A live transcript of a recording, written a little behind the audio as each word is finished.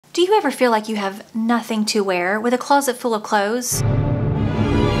Do you ever feel like you have nothing to wear with a closet full of clothes?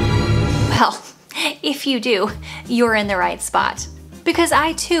 Well, if you do, you're in the right spot. Because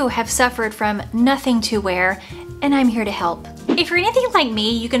I too have suffered from nothing to wear, and I'm here to help. If you're anything like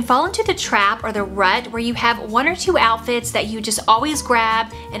me, you can fall into the trap or the rut where you have one or two outfits that you just always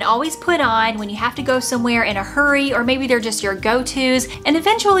grab and always put on when you have to go somewhere in a hurry, or maybe they're just your go-tos, and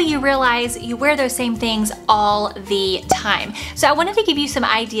eventually you realize you wear those same things all the time. So I wanted to give you some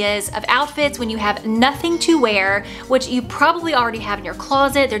ideas of outfits when you have nothing to wear, which you probably already have in your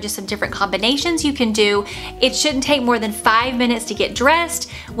closet. They're just some different combinations you can do. It shouldn't take more than 5 minutes to get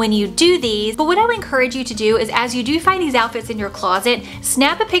dressed when you do these, but what I would encourage you to do is, as you do find these outfits in your closet,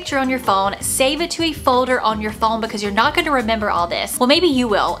 snap a picture on your phone, save it to a folder on your phone, because you're not going to remember all this. Well, maybe you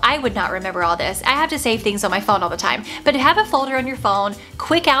will. I would not remember all this. I have to save things on my phone all the time. But to have a folder on your phone,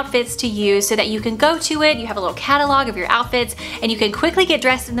 quick outfits to use so that you can go to it, you have a little catalog of your outfits, and you can quickly get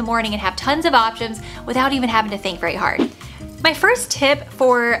dressed in the morning and have tons of options without even having to think very hard. My first tip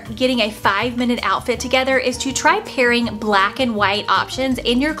for getting a 5-minute outfit together is to try pairing black and white options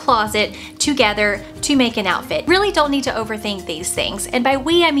in your closet together to make an outfit. Really don't need to overthink these things. And by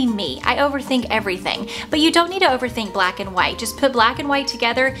we, I mean me. I overthink everything. But you don't need to overthink black and white. Just put black and white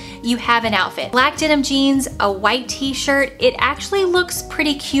together, you have an outfit. Black denim jeans, a white t-shirt, it actually looks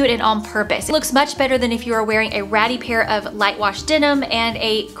pretty cute and on purpose. It looks much better than if you were wearing a ratty pair of light wash denim and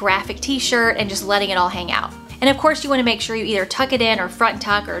a graphic t-shirt and just letting it all hang out. And of course you want to make sure you either tuck it in or front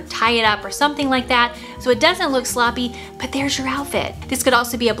tuck or tie it up or something like that so it doesn't look sloppy, but there's your outfit. This could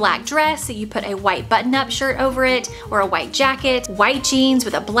also be a black dress, so you put a white button-up shirt over it, or a white jacket, white jeans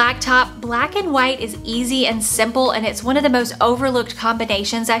with a black top. Black and white is easy and simple, and it's one of the most overlooked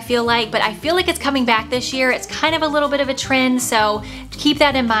combinations, I feel like, but I feel like it's coming back this year. It's kind of a little bit of a trend, so keep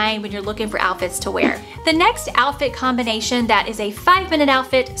that in mind when you're looking for outfits to wear. The next outfit combination that is a 5-minute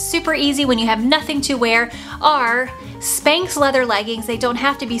outfit, super easy when you have nothing to wear, are Spanx leather leggings. They don't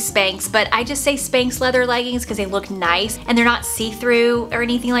have to be Spanx, but I just say Spanx leather leggings because they look nice and they're not see-through or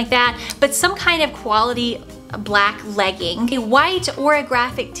anything like that, but some kind of quality black legging, a white or a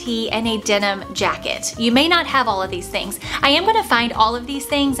graphic tee, and a denim jacket. You may not have all of these things. I am going to find all of these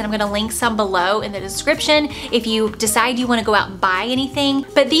things and I'm going to link some below in the description if you decide you want to go out and buy anything.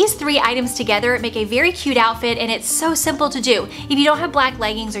 But these 3 items together make a very cute outfit, and it's so simple to do. If you don't have black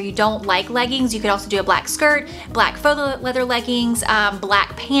leggings or you don't like leggings, you could also do a black skirt, black faux leather leggings,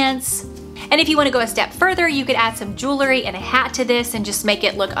 black pants. And if you want to go a step further, you could add some jewelry and a hat to this and just make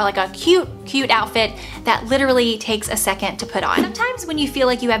it look like a cute outfit that literally takes a second to put on. Sometimes when you feel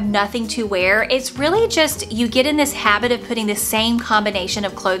like you have nothing to wear, it's really just you get in this habit of putting the same combination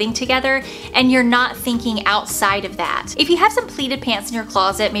of clothing together and you're not thinking outside of that. If you have some pleated pants in your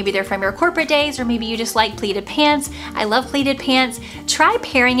closet, maybe they're from your corporate days, or maybe you just like pleated pants. I love pleated pants. Try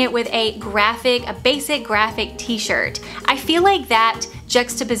pairing it with a basic graphic t-shirt. I feel like that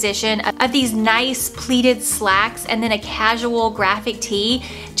juxtaposition of these nice pleated slacks and then a casual graphic tee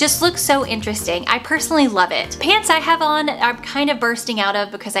just looks so interesting. I personally love it. Pants I have on I'm kind of bursting out of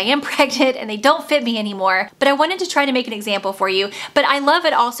because I am pregnant and they don't fit me anymore, but I wanted to try to make an example for you. But I love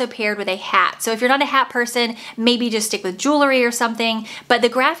it also paired with a hat. So if you're not a hat person, maybe just stick with jewelry or something. But the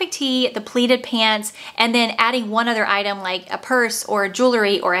graphic tee, the pleated pants, and then adding one other item like a purse or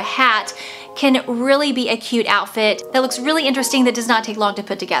jewelry or a hat can really be a cute outfit that looks really interesting, that does not take long to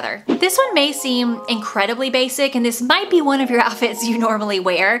put together. This one may seem incredibly basic, and this might be one of your outfits you normally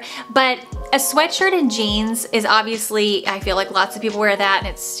wear, but a sweatshirt and jeans is obviously, I feel like lots of people wear that and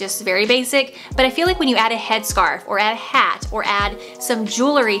it's just very basic, but I feel like when you add a headscarf or add a hat or add some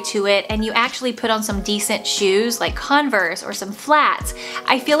jewelry to it and you actually put on some decent shoes like Converse or some flats,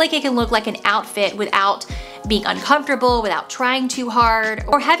 I feel like it can look like an outfit without being uncomfortable, without trying too hard,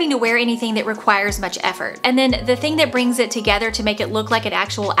 or having to wear anything that requires much effort. And then the thing that brings it together to make it look like an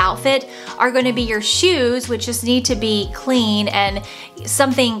actual outfit are going to be your shoes, which just need to be clean and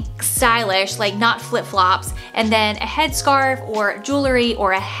something stylish, like not flip-flops, and then a headscarf or jewelry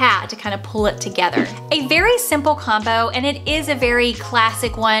or a hat to kind of pull it together. A very simple combo, and it is a very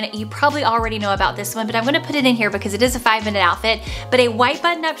classic one. You probably already know about this one, but I'm going to put it in here because it is a 5-minute outfit. But a white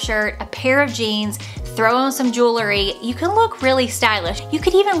button-up shirt, a pair of jeans, throw on some jewelry, you can look really stylish. You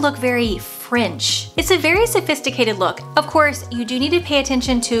could even look very French. It's a very sophisticated look. Of course, you do need to pay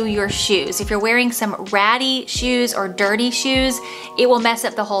attention to your shoes. If you're wearing some ratty shoes or dirty shoes, it will mess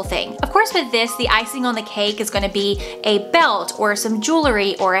up the whole thing. Of course, with this, the icing on the cake is going to be a belt or some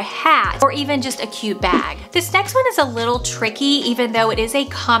jewelry or a hat or even just a cute bag. This next one is a little tricky, even though it is a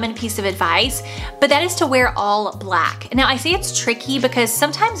common piece of advice, but that is to wear all black. Now, I say it's tricky because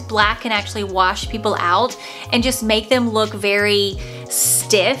sometimes black can actually wash people out and just make them look very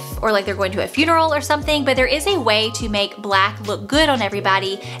stiff or like they're going to a funeral or something, but there is a way to make black look good on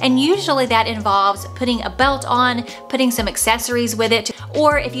everybody, and usually that involves putting a belt on, putting some accessories with it,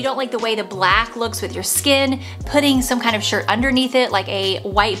 or if you don't like the way the black looks with your skin, putting some kind of shirt underneath it, like a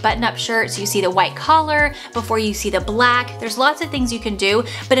white button-up shirt so you see the white collar before you see the black. There's lots of things you can do,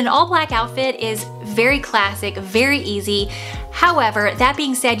 but an all black outfit is very classic, very easy. However, that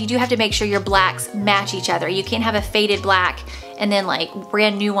being said, you do have to make sure your blacks match each other. You can't have a faded black and then like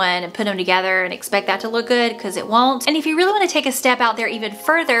brand new one and put them together and expect that to look good, because it won't. And if you really want to take a step out there even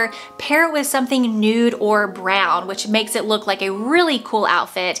further, pair it with something nude or brown, which makes it look like a really cool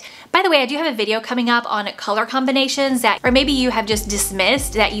outfit. By the way, I do have a video coming up on color combinations that, or maybe you have just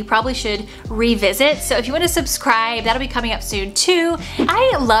dismissed, that you probably should revisit. So if you want to subscribe, that'll be coming up soon too.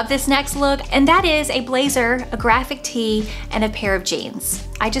 I love this next look, and that is a blazer, a graphic tee, and a pair of jeans.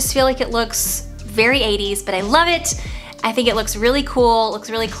 I just feel like it looks very 80s, but I love it. I think it looks really cool,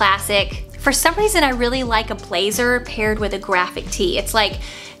 looks really classic. For some reason, I really like a blazer paired with a graphic tee. It's like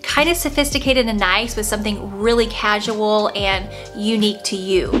kind of sophisticated and nice with something really casual and unique to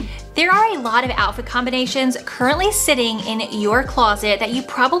you. There are a lot of outfit combinations currently sitting in your closet that you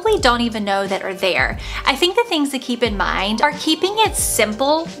probably don't even know that are there. I think the things to keep in mind are keeping it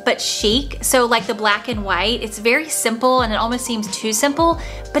simple but chic. So like the black and white, it's very simple and it almost seems too simple,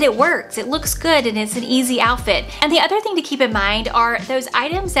 but it works. It looks good and it's an easy outfit. And the other thing to keep in mind are those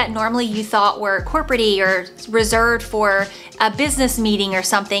items that normally you thought were corporate-y or reserved for a business meeting or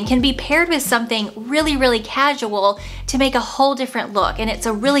something can be paired with something really, really casual to make a whole different look. And it's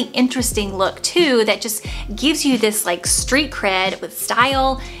a really interesting look too that just gives you this like street cred with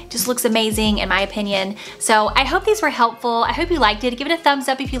style. It just looks amazing in my opinion. So I hope these were helpful. I hope you liked it. Give it a thumbs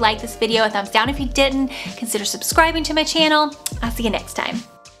up if you liked this video, a thumbs down if you didn't. Consider subscribing to my channel. I'll see you next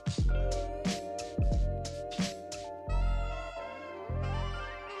time.